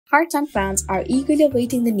Heartland fans are eagerly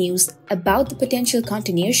awaiting the news about the potential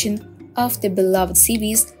continuation of the beloved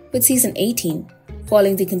series with Season 18.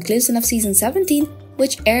 Following the conclusion of Season 17,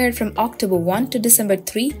 which aired from October 1 to December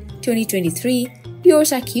 3, 2023,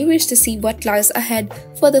 viewers are curious to see what lies ahead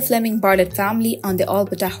for the Fleming-Barlett family on the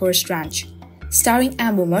Alberta horse ranch. Starring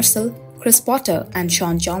Amber Marcel, Chris Potter, and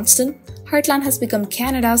Shaun Johnston, Heartland has become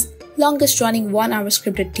Canada's longest-running one-hour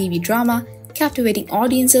scripted TV drama, captivating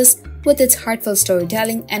audiences with its heartfelt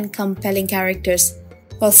storytelling and compelling characters.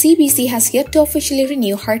 While CBC has yet to officially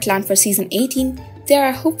renew Heartland for Season 18, there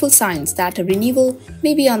are hopeful signs that a renewal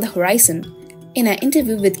may be on the horizon. In an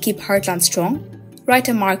interview with Keep Heartland Strong,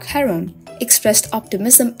 writer Mark Harron expressed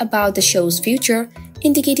optimism about the show's future,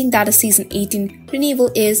 indicating that a Season 18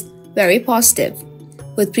 renewal is very positive.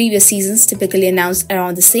 With previous seasons typically announced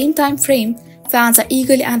around the same time frame, fans are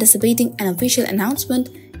eagerly anticipating an official announcement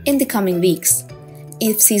in the coming weeks.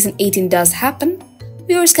 If Season 18 does happen,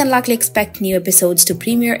 viewers can likely expect new episodes to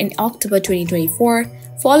premiere in October 2024,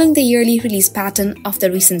 following the yearly release pattern of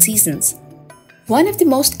the recent seasons. One of the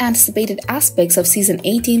most anticipated aspects of Season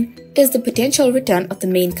 18 is the potential return of the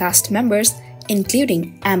main cast members,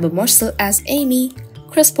 including Amber Marcel as Amy,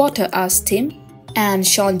 Chris Potter as Tim, and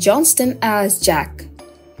Shaun Johnston as Jack.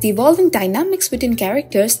 The evolving dynamics between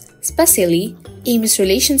characters, especially Amy's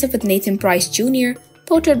relationship with Nathan Price Jr.,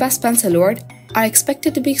 portrayed by Spencer Lord, are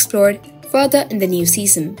expected to be explored further in the new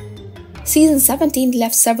season. Season 17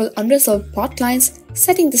 left several unresolved plotlines,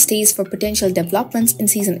 setting the stage for potential developments in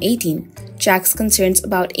Season 18. Jack's concerns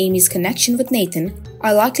about Amy's connection with Nathan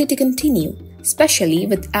are likely to continue, especially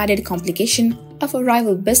with added complication of a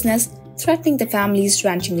rival business threatening the family's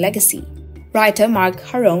ranching legacy. Writer Mark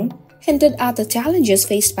Harron hinted at the challenges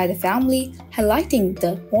faced by the family, highlighting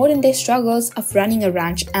the modern-day struggles of running a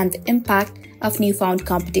ranch and the impact of newfound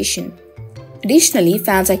competition. Additionally,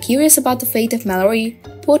 fans are curious about the fate of Mallory,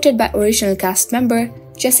 portrayed by original cast member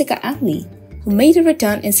Jessica Antley, who made a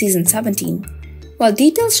return in Season 17. While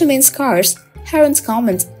details remain scarce, Harron's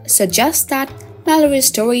comments suggest that Mallory's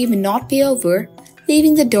story may not be over,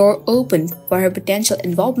 leaving the door open for her potential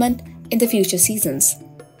involvement in the future seasons.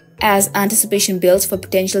 As anticipation builds for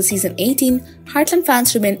potential Season 18, Heartland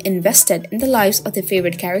fans remain invested in the lives of their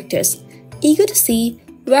favorite characters, eager to see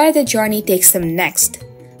where their journey takes them next.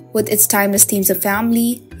 With its timeless themes of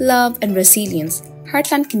family, love, and resilience,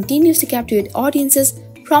 Heartland continues to captivate audiences,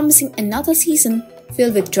 promising another season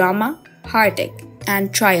filled with drama, heartache,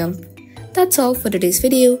 and triumph. That's all for today's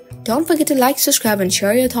video. Don't forget to like, subscribe, and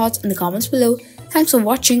share your thoughts in the comments below. Thanks for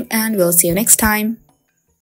watching, and we'll see you next time.